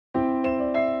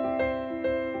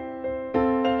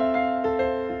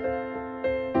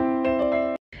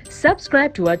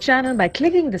Subscribe to our channel by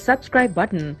clicking the subscribe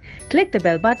button. Click the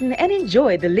bell button and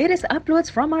enjoy the latest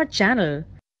uploads from our channel.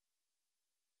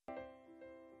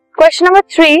 Question number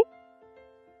 3.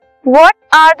 What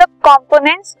are the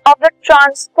components of the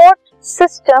transport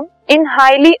system in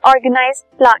highly organized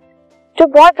plant? जो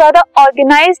बहुत ज्यादा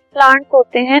organised plants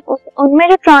होते हैं उनमें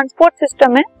जो transport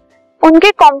system है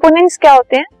उनके components क्या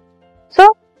होते हैं?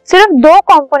 सिर्फ दो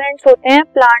कंपोनेंट्स होते हैं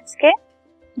प्लांट्स के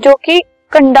जो कि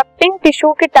कंडक्टिंग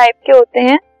टिश्यू के टाइप के होते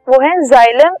हैं, वो है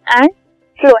जाइलम एंड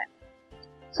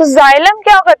फ्लोएम। जाइलम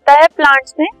क्या करता है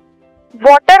प्लांट्स में?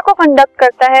 वाटर को कंडक्ट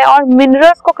करता है और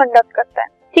मिनरल्स को कंडक्ट करता है,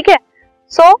 ठीक है।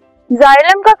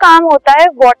 जाइलम का काम होता है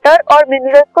वाटर और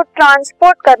मिनरल्स को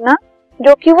ट्रांसपोर्ट करना,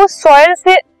 जो कि वो सॉइल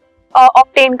से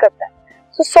ऑब्टेन करता है।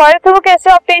 सॉइल से वो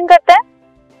कैसे ऑब्टेन करता है?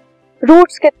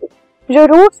 रूट्स के थ्रू। जो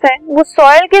रूट्स हैं वो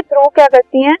सॉइल के थ्रू क्या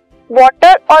करती हैं?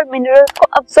 वाटर और मिनरल्स को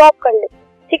अब्सॉर्ब कर लेती हैं,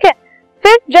 ठीक है।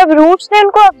 फिर जब रूट्स ने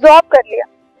उनको अब्सॉर्ब कर लिया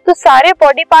तो सारे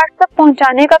बॉडी पार्ट तक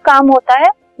पहुंचाने का काम होता है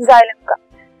जाइलम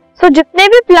का। जितने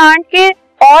भी प्लांट के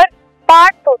और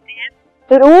पार्ट्स होते हैं,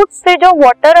 रूट्स से जो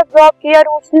वाटर अब्सॉर्ब किया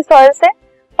रूट्स ने सॉइल से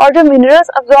और जो मिनरल्स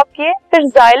अब्सॉर्ब किए, फिर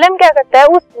जाइलम क्या करता है?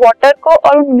 उस वाटर को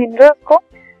और उन मिनरल्स को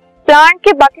प्लांट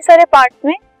के बाकी सारे पार्ट्स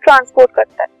में ट्रांसपोर्ट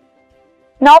करता है।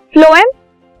 नाउ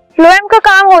फ्लोएम का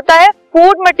काम होता है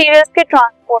फूड मटेरियल्स के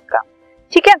ट्रांसपोर्ट का,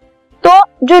 ठीक है। तो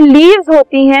जो लीव्स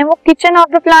होती हैं वो किचन ऑफ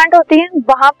द प्लांट होती हैं,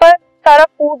 वहां पर सारा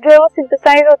फूड जो है वो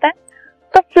सिंथेसाइज होता है।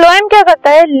 तो फ्लोएम क्या करता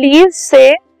है? लीव्स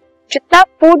से जितना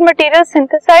फूड मटेरियल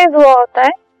सिंथेसाइज हुआ होता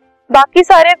है, बाकी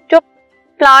सारे जो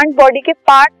प्लांट बॉडी के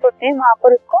पार्ट्स होते हैं वहां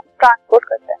पर उसको ट्रांसपोर्ट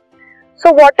करता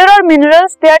है। वाटर और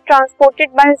minerals they are transported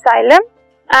by xylem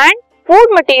and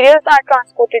food materials are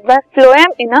transported by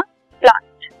phloem in a plant.